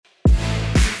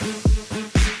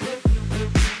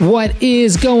What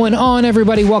is going on,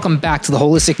 everybody? Welcome back to the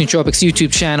Holistic Nootropics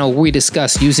YouTube channel, where we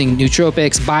discuss using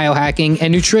nootropics, biohacking,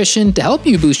 and nutrition to help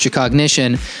you boost your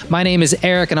cognition. My name is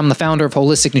Eric, and I'm the founder of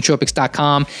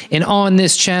HolisticNootropics.com. And on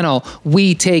this channel,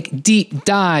 we take deep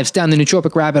dives down the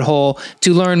nootropic rabbit hole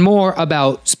to learn more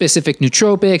about specific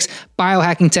nootropics,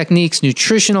 biohacking techniques,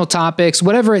 nutritional topics,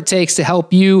 whatever it takes to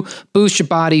help you boost your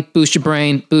body, boost your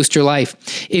brain, boost your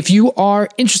life. If you are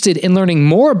interested in learning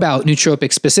more about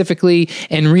nootropics specifically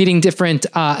and reading different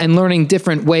and learning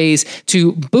different ways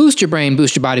to boost your brain,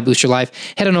 boost your body, boost your life,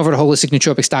 head on over to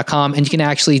holisticnootropics.com and you can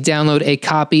actually download a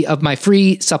copy of my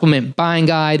free supplement buying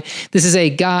guide. This is a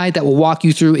guide that will walk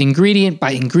you through ingredient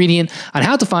by ingredient on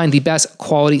how to find the best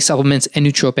quality supplements and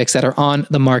nootropics that are on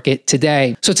the market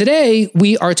today. So today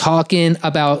we are talking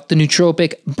about the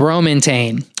nootropic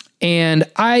Bromantane. And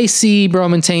I see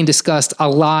Bromantane discussed a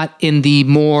lot in the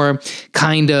more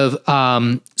kind of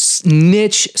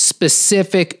niche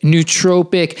specific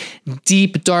nootropic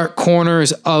deep dark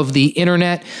corners of the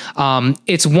internet.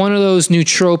 It's one of those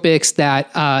nootropics that,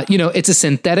 it's a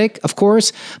synthetic, of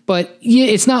course, but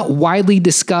it's not widely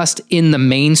discussed in the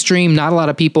mainstream. Not a lot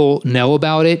of people know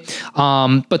about it.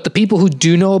 But the people who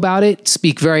do know about it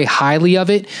speak very highly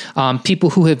of it. People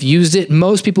who have used it,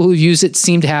 most people who use it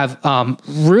seem to have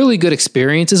really good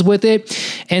experiences with it.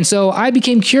 And so I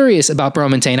became curious about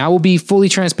Bromantane. I will be fully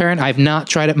transparent. I've not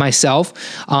tried it myself,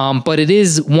 but it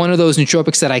is one of those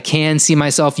nootropics that I can see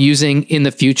myself using in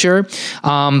the future.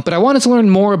 But I wanted to learn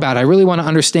more about it. I really want to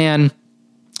understand,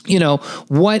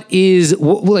 what is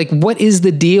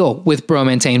the deal with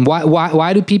Bromantane?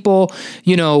 Why do people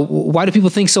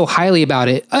think so highly about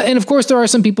it? And of course, there are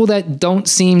some people that don't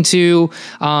seem to,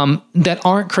 that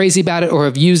aren't crazy about it or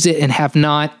have used it and have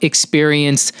not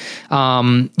experienced, for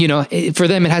them,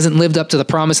 it hasn't lived up to the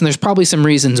promise. And there's probably some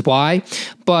reasons why.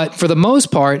 But for the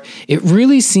most part, it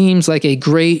really seems like a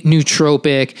great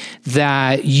nootropic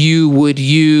that you would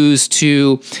use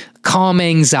to calm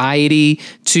anxiety,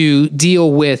 to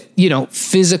deal with,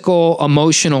 physical,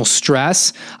 emotional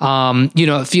stress.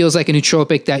 It feels like a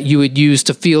nootropic that you would use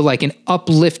to feel like an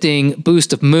uplifting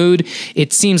boost of mood.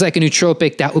 It seems like a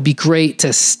nootropic that would be great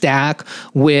to stack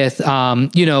with,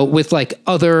 with like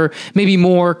other, maybe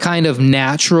more kind of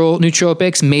natural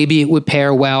nootropics. Maybe it would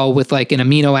pair well with like an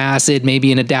amino acid,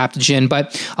 maybe an adaptogen,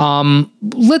 but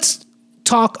let's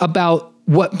talk about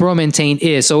what Bromantane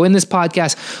is. So in this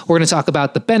podcast, we're going to talk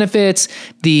about the benefits,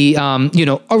 the,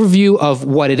 overview of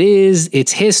what it is,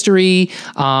 its history,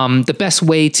 the best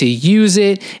way to use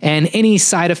it, and any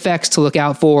side effects to look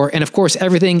out for. And of course,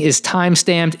 everything is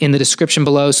time-stamped in the description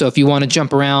below. So if you want to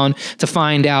jump around to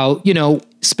find out,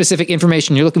 specific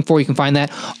information you're looking for, you can find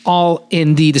that all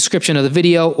in the description of the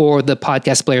video or the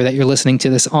podcast player that you're listening to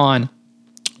this on.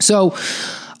 So,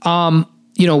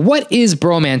 what is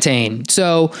Bromantane?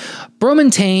 So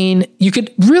Bromantane, you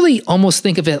could really almost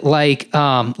think of it like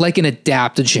an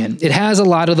adaptogen. It has a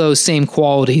lot of those same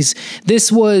qualities.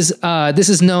 This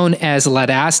is known as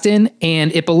ledastin,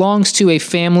 and it belongs to a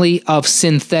family of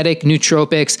synthetic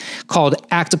nootropics called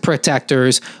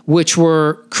actoprotectors, which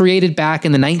were created back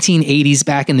in the 1980s,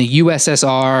 back in the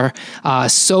USSR,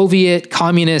 Soviet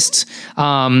Communist,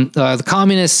 the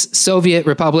Communist Soviet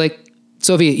Republic,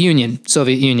 Soviet Union.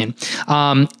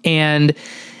 And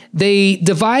they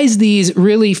devised these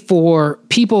really for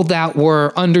people that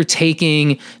were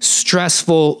undertaking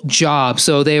stressful jobs.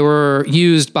 So they were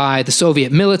used by the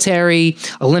Soviet military,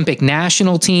 Olympic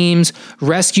national teams,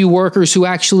 rescue workers who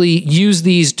actually used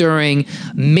these during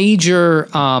major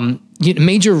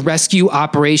rescue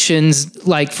operations,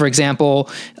 like, for example,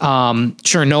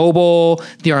 Chernobyl,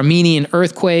 the Armenian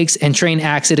earthquakes, and train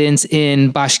accidents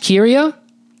in Bashkiria.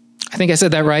 I think I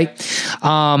said that right.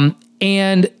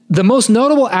 And the most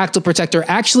notable actoprotector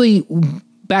actually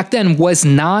back then was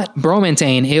not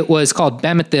Bromantane. It was called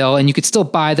Bemethyl, and you could still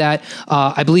buy that,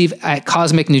 I believe, at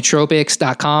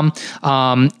cosmicnootropics.com.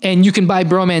 And you can buy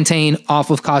Bromantane off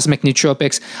of Cosmic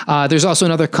Nootropics. There's also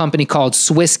another company called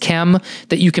Swiss Chem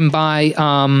that you can buy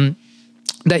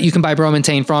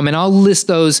Bromantane from, and I'll list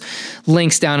those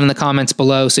links down in the comments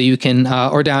below so you can,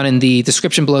 or down in the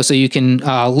description below so you can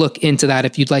look into that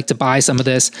if you'd like to buy some of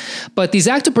this. But these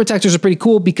actoprotectors are pretty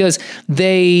cool because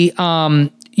they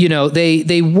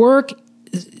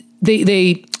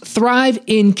thrive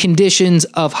in conditions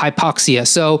of hypoxia.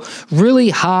 So really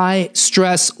high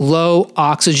stress, low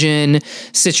oxygen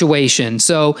situation.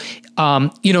 So,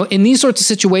 in these sorts of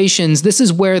situations, this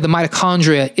is where the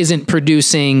mitochondria isn't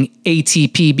producing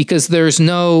ATP because there's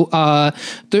no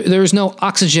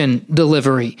oxygen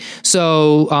delivery.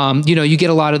 So, you get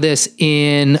a lot of this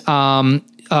in,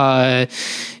 I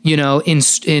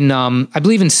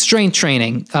believe in strength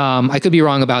training. I could be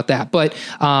wrong about that, but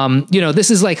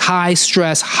this is like high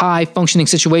stress, high functioning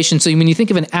situation. So when you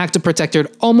think of an active protector,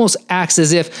 it almost acts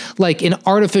as if like an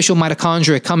artificial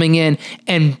mitochondria coming in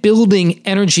and building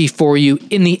energy for you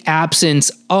in the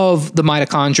absence of the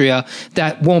mitochondria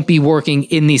that won't be working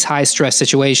in these high stress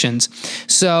situations.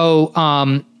 So,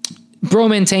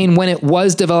 Bromantane, when it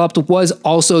was developed, was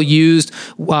also used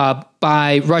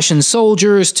by Russian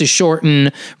soldiers to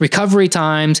shorten recovery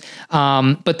times.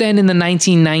 But then in the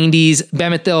 1990s,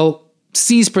 Bemethyl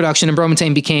ceased production and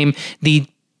Bromantane became the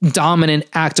dominant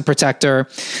active protector.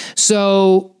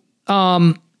 So,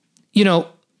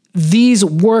 these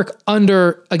work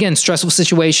under, again, stressful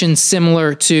situations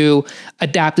similar to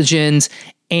adaptogens.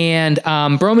 And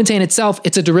Bromantane itself,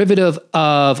 it's a derivative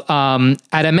of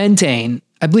adamantane.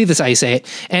 I believe that's how you say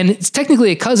it. And it's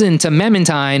technically a cousin to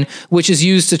memantine, which is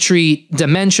used to treat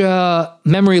dementia,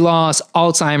 memory loss,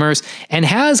 Alzheimer's, and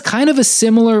has kind of a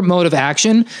similar mode of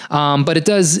action, but it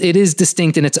is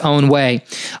distinct in its own way.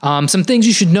 Some things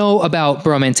you should know about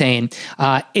Bromantane.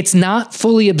 It's not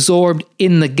fully absorbed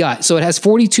in the gut. So it has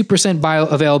 42%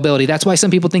 bioavailability. That's why some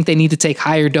people think they need to take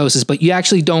higher doses, but you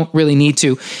actually don't really need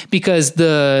to, because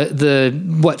the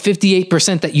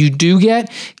 58% that you do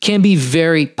get can be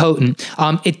very potent.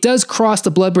 It does cross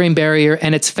the blood-brain barrier,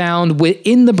 and it's found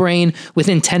within the brain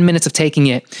within 10 minutes of taking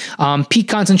it. Peak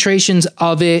concentrations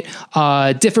of it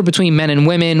differ between men and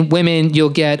women. Women, you'll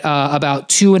get about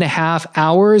 2.5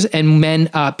 hours, and men,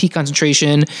 peak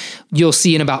concentration, you'll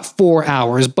see in about 4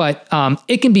 hours. But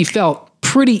it can be felt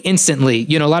pretty instantly.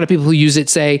 A lot of people who use it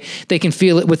say they can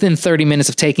feel it within 30 minutes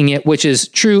of taking it, which is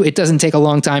true. It doesn't take a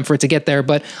long time for it to get there,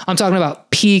 but I'm talking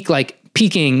about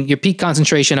peaking your peak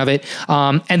concentration of it.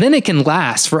 And then it can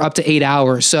last for up to 8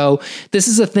 hours. So this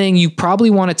is a thing you probably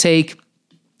want to take,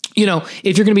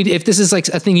 if this is like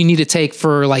a thing you need to take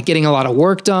for like getting a lot of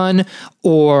work done,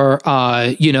 or,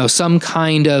 some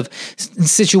kind of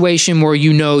situation where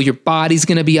your body's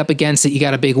going to be up against it. You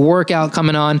got a big workout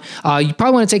coming on. You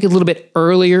probably want to take it a little bit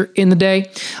earlier in the day.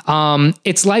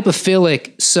 It's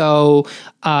lipophilic. So,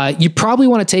 you probably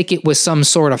want to take it with some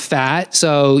sort of fat.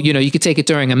 So, you could take it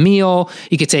during a meal.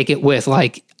 You could take it with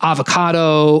like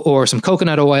avocado or some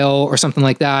coconut oil or something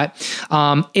like that.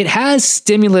 It has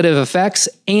stimulative effects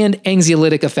and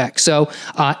anxiolytic effects. So,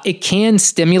 it can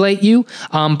stimulate you,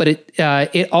 but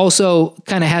it also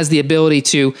kind of has the ability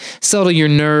to settle your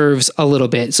nerves a little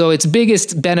bit. So its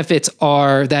biggest benefits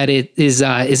are that it is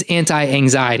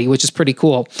anti-anxiety, which is pretty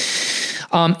cool.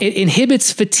 It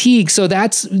inhibits fatigue. So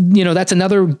that's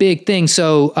another big thing.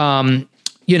 So,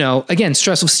 again,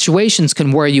 stressful situations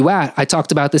can wear you out. I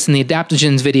talked about this in the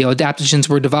adaptogens video. Adaptogens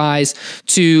were devised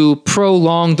to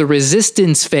prolong the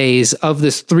resistance phase of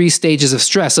this 3 stages of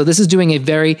stress. So this is doing a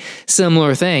very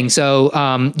similar thing.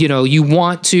 So, you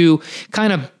want to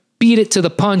kind of beat it to the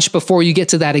punch before you get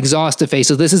to that exhaustive phase.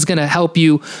 So this is going to help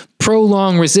you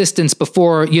prolong resistance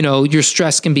before, your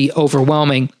stress can be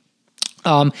overwhelming.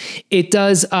 It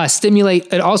does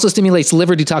stimulate. It also stimulates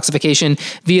liver detoxification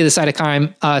via the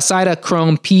cytochrome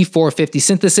P450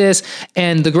 synthesis.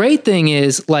 And the great thing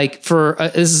is, like,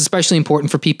 this is especially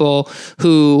important for people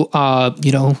who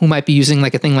who might be using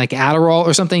like a thing like Adderall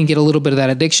or something, get a little bit of that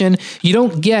addiction.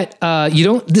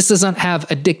 This doesn't have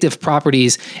addictive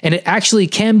properties, and it actually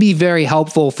can be very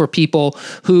helpful for people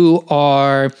who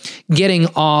are getting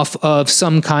off of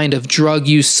some kind of drug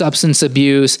use, substance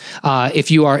abuse.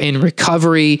 If you are in recovery,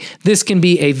 this can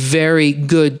be a very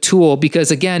good tool,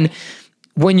 because again,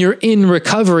 when you're in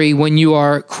recovery, when you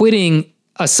are quitting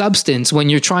a substance, when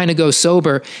you're trying to go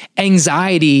sober,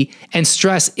 anxiety and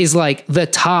stress is like the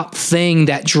top thing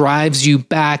that drives you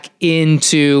back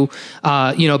into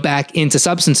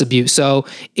substance abuse. So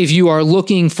if you are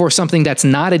looking for something that's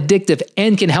not addictive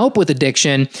and can help with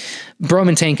addiction,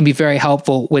 Bromantane can be very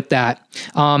helpful with that.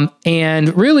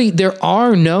 And really, there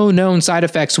are no known side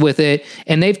effects with it.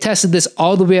 And they've tested this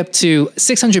all the way up to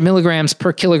 600 milligrams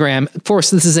per kilogram. Of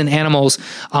course, this is in animals.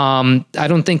 I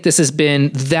don't think this has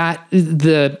been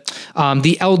the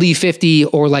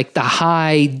LD50 or like the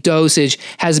high dosage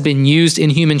has been used in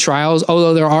human trials.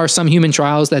 Although there are some human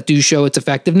trials that do show its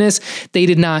effectiveness, they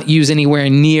did not use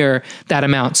anywhere near that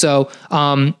amount. So,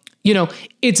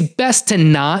 it's best to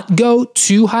not go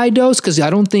too high dose, because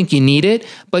I don't think you need it,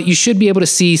 but you should be able to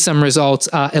see some results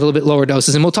at a little bit lower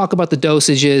doses. And we'll talk about the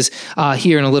dosages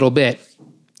here in a little bit.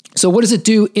 So what does it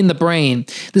do in the brain?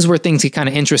 This is where things get kind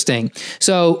of interesting.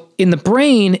 So in the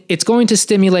brain, it's going to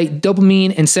stimulate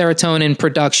dopamine and serotonin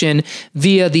production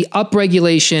via the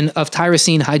upregulation of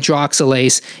tyrosine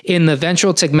hydroxylase in the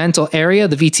ventral tegmental area,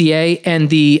 the VTA, and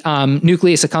the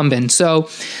nucleus accumbens. So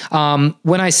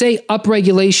when I say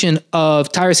upregulation of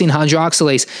tyrosine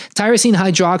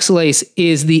hydroxylase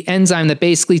is the enzyme that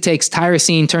basically takes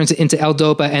tyrosine, turns it into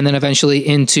L-DOPA, and then eventually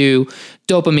into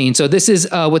dopamine. So this is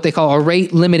what they call a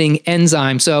rate-limiting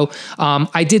enzyme. So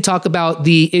I did talk about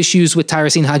the issues with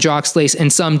tyrosine hydroxylase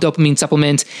and some dopamine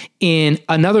supplements in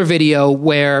another video,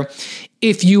 where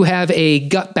if you have a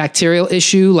gut bacterial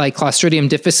issue like Clostridium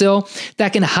difficile,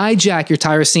 that can hijack your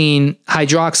tyrosine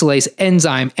hydroxylase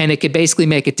enzyme, and it could basically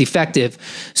make it defective.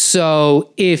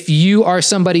 So if you are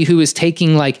somebody who is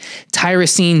taking like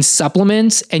tyrosine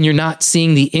supplements and you're not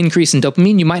seeing the increase in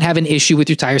dopamine, you might have an issue with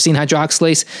your tyrosine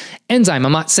hydroxylase enzyme.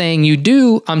 I'm not saying you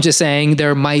do. I'm just saying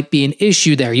there might be an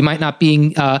issue there. You might not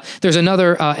be, there's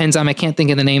another enzyme, I can't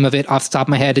think of the name of it off the top of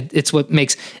my head. It's what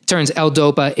turns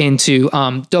L-DOPA into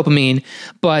dopamine.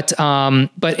 But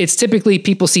it's typically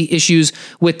people see issues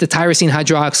with the tyrosine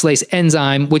hydroxylase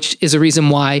enzyme, which is a reason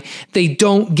why they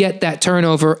don't get that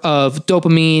turnover of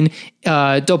tyrosine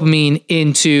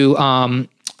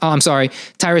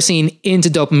into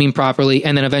dopamine properly,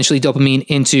 and then eventually dopamine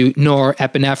into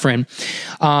norepinephrine.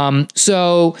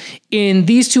 So in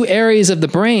these two areas of the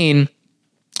brain,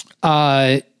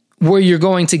 where you're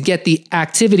going to get the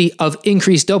activity of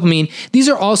increased dopamine, these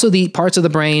are also the parts of the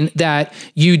brain that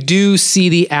you do see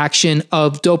the action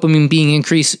of dopamine being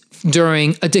increased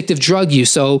during addictive drug use.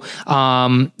 So,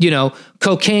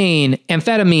 cocaine,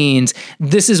 amphetamines,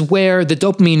 this is where the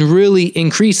dopamine really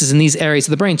increases in these areas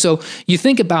of the brain. So you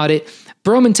think about it,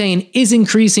 Bromantane is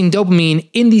increasing dopamine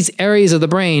in these areas of the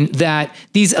brain that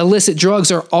these illicit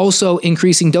drugs are also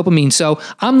increasing dopamine. So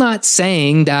I'm not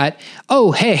saying that,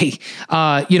 Bromantane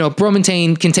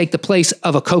can take the place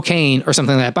of a cocaine or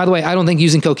something like that. By the way, I don't think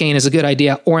using cocaine is a good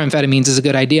idea or amphetamines is a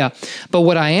good idea. But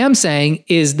what I am saying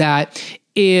is that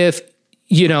if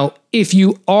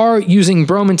you are using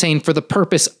Bromantane for the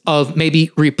purpose of maybe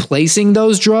replacing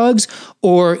those drugs,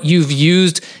 or you've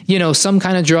used, some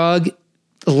kind of drug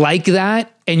like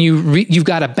that, and you've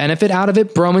got a benefit out of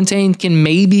it, Bromantane can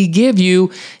maybe give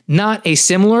you not a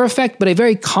similar effect, but a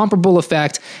very comparable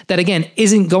effect that, again,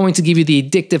 isn't going to give you the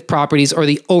addictive properties or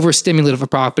the overstimulative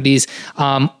properties,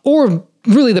 or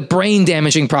really the brain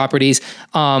damaging properties,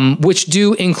 which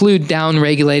do include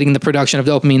down-regulating the production of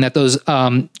dopamine that those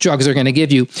drugs are going to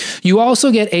give you. You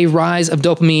also get a rise of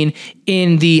dopamine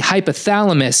in the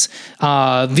hypothalamus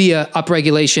via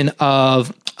upregulation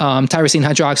of tyrosine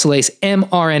hydroxylase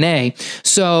mRNA.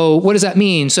 So what does that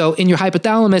mean? So in your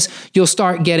hypothalamus, you'll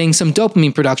start getting some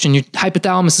dopamine production. Your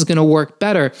hypothalamus is going to work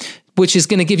better, which is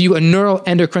going to give you a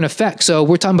neuroendocrine effect. So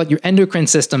we're talking about your endocrine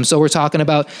system. So we're talking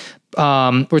about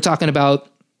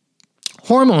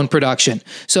hormone production.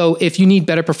 So if you need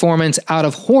better performance out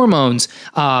of hormones,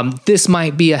 this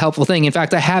might be a helpful thing. In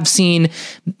fact, I have seen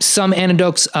some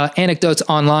anecdotes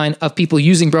online of people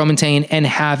using Bromantane and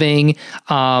having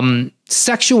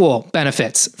sexual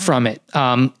benefits from it.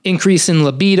 Increase in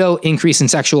libido, increase in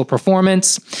sexual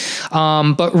performance.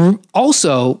 But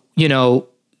also, one of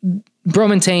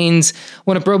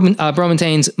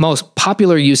Bromantane's most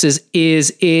popular uses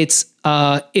is its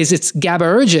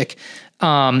GABAergic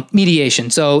mediation.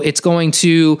 So it's going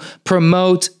to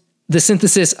promote the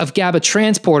synthesis of GABA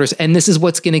transporters, and this is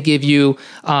what's going to give you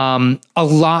a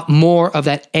lot more of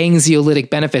that anxiolytic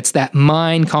benefits, that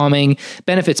mind-calming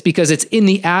benefits, because it's in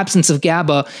the absence of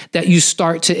GABA that you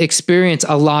start to experience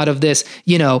a lot of this,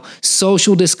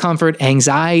 social discomfort,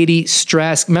 anxiety,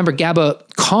 stress. Remember, GABA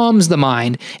calms the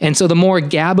mind, and so the more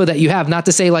GABA that you have, not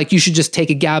to say like you should just take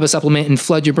a GABA supplement and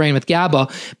flood your brain with GABA,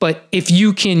 but if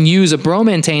you can use a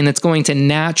Bromantane that's going to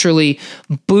naturally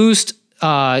boost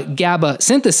GABA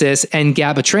synthesis and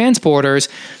GABA transporters,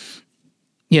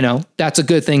 that's a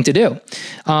good thing to do.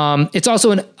 It's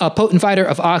also a potent fighter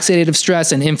of oxidative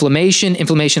stress and inflammation.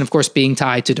 Inflammation, of course, being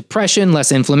tied to depression.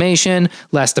 Less inflammation,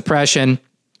 less depression.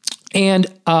 And,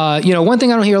 one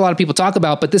thing I don't hear a lot of people talk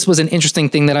about, but this was an interesting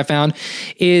thing that I found,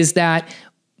 is that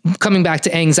coming back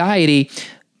to anxiety,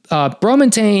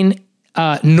 Bromantane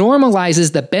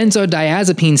normalizes the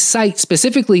benzodiazepine site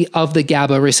specifically of the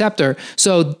GABA receptor.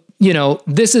 So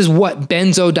this is what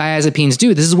benzodiazepines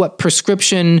do. This is what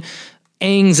prescription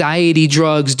anxiety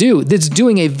drugs do. It's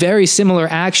doing a very similar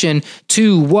action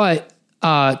to what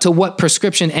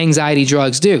prescription anxiety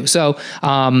drugs do. So,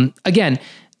 again,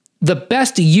 the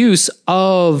best use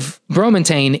of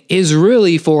Bromantane is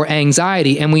really for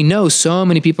anxiety. And we know so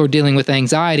many people are dealing with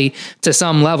anxiety to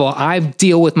some level. I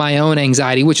deal with my own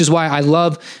anxiety, which is why I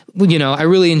love I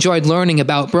really enjoyed learning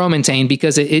about Bromantane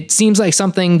because it seems like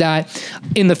something that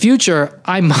in the future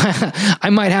I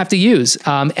might have to use.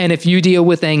 And if you deal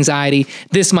with anxiety,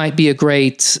 this might be a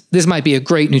great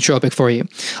nootropic for you.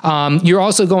 You're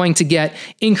also going to get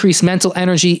increased mental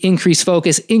energy, increased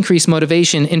focus, increased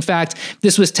motivation. In fact,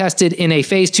 this was tested in a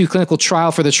phase 2 clinical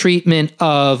trial for the treatment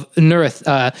of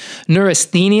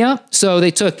neurasthenia. So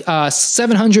they took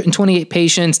 728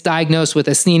 patients diagnosed with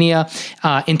asthenia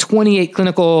in 28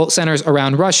 clinical centers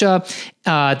around Russia.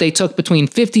 They took between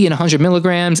 50 and 100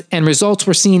 milligrams, and results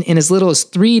were seen in as little as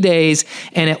 3 days.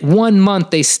 And at 1 month,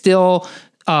 they still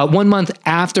 1 month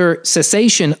after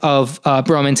cessation of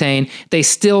Bromantane, they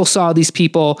still saw these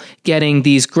people getting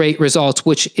these great results,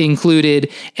 which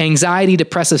included anxiety,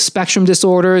 depressive spectrum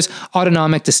disorders,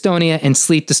 autonomic dystonia, and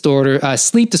sleep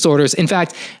disorders. In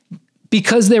fact,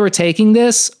 because they were taking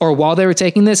this, or while they were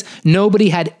taking this, nobody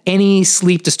had any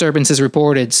sleep disturbances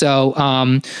reported. So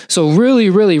really,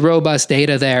 really robust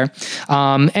data there.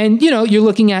 And you're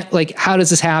looking at like, how does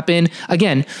this happen?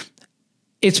 Again,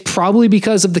 it's probably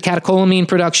because of the catecholamine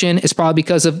production. It's probably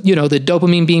because of, the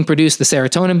dopamine being produced, the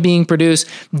serotonin being produced,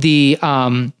 the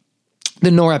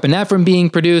norepinephrine being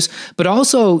produced, but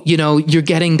also, you're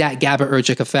getting that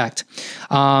GABAergic effect.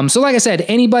 So like I said,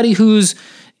 anybody who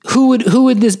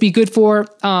would this be good for?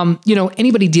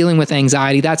 Anybody dealing with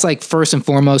anxiety, that's like first and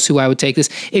foremost who I would take this.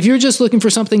 If you're just looking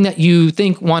for something that you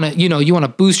think you want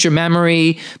to boost your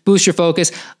memory, boost your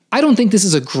focus, I don't think this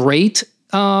is a great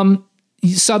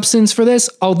substance for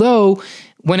this. Although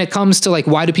when it comes to like,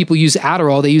 why do people use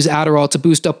Adderall? They use Adderall to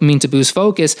boost dopamine, to boost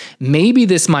focus. Maybe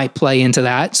this might play into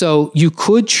that. So you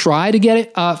could try to get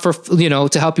it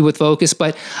to help you with focus.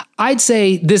 But I'd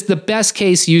say the best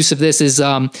case use of this is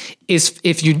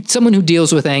if you someone who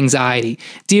deals with anxiety,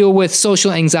 deal with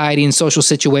social anxiety in social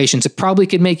situations. It probably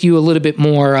could make you a little bit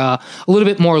more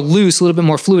loose, a little bit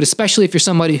more fluid, especially if you're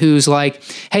somebody who's like,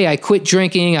 hey, I quit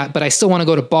drinking, but I still want to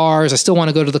go to bars. I still want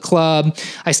to go to the club.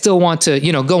 I still want to,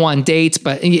 go on dates,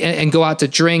 and go out to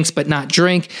drinks, but not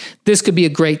drink. This could be a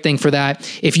great thing for that.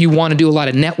 If you want to do a lot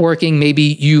of networking, maybe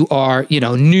you are,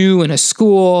 new in a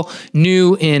school,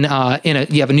 new you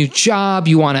have a new job,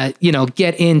 you want to,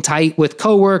 get in tight with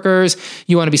coworkers,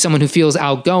 you want to be someone who feels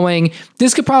outgoing.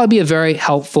 This could probably be a very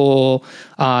helpful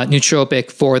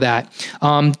nootropic for that.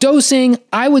 Dosing,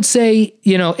 I would say,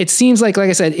 it seems like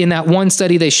I said, in that one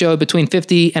study, they showed between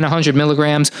 50 and 100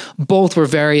 milligrams, both were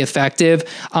very effective.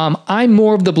 I'm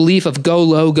more of the belief of go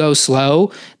low, go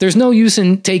slow. There's no use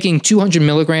in taking 200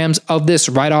 milligrams of this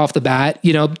right off the bat.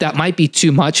 That might be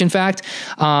too much, in fact.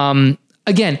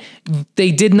 Again,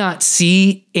 they did not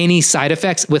see any side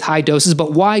effects with high doses,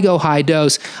 but why go high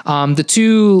dose? The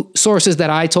two sources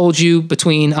that I told you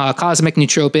between Cosmic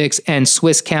Nootropics and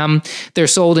Swiss Chem, they're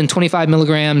sold in 25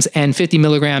 milligrams and 50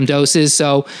 milligram doses.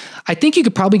 So I think you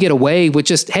could probably get away with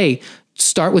just, hey,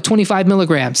 start with 25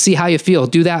 milligrams, see how you feel,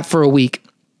 do that for a week.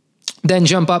 Then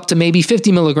jump up to maybe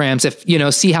 50 milligrams if,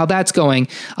 see how that's going.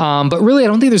 But really, I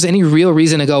don't think there's any real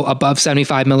reason to go above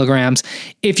 75 milligrams.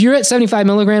 If you're at 75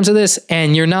 milligrams of this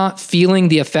and you're not feeling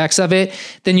the effects of it,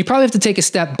 then you probably have to take a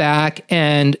step back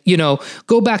and,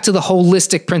 go back to the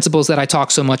holistic principles that I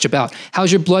talk so much about.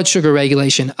 How's your blood sugar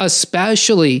regulation,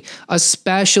 especially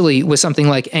with something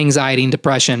like anxiety and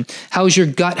depression? How's your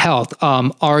gut health?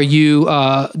 Are you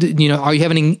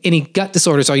having any gut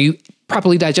disorders? Are you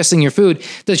properly digesting your food?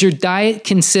 Does your diet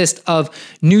consist of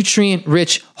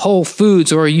nutrient-rich whole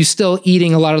foods, or are you still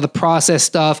eating a lot of the processed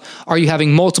stuff? Are you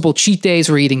having multiple cheat days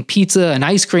where you're eating pizza and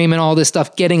ice cream and all this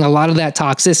stuff, getting a lot of that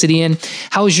toxicity in?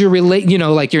 How's your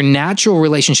your natural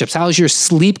relationships? How's your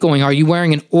sleep going? Are you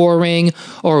wearing an Oura ring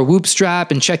or a Whoop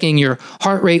strap and checking your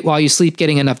heart rate while you sleep,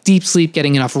 getting enough deep sleep,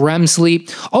 getting enough REM sleep?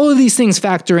 All of these things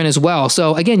factor in as well.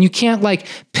 So again, you can't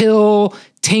pill,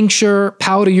 tincture,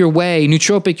 powder your way,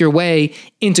 nootropic your way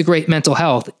into great mental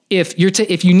health. If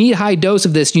you need high dose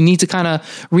of this, you need to kind of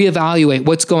reevaluate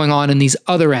what's going on in these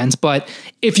other ends. But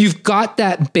if you've got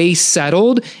that base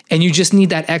settled and you just need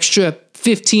that extra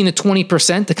 15 to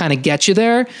 20% to kind of get you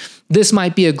there,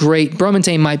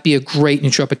 Bromantane might be a great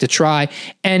nootropic to try.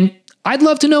 And I'd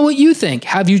love to know what you think.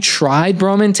 Have you tried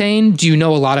Bromantane? Do you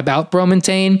know a lot about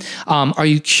Bromantane? Are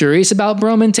you curious about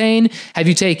Bromantane? Have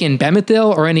you taken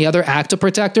Bemethyl or any other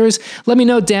actoprotectors? Let me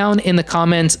know down in the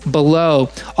comments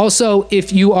below. Also,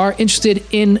 if you are interested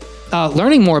in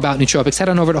learning more about nootropics, head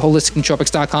on over to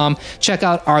holisticnootropics.com. Check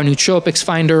out our nootropics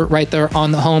finder right there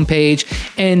on the homepage.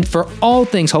 And for all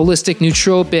things holistic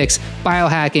nootropics,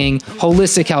 biohacking,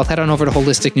 holistic health, head on over to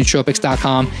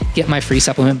holisticnootropics.com. Get my free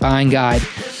supplement buying guide.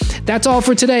 That's all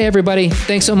for today, everybody.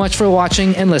 Thanks so much for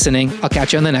watching and listening. I'll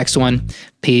catch you on the next one.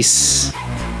 Peace.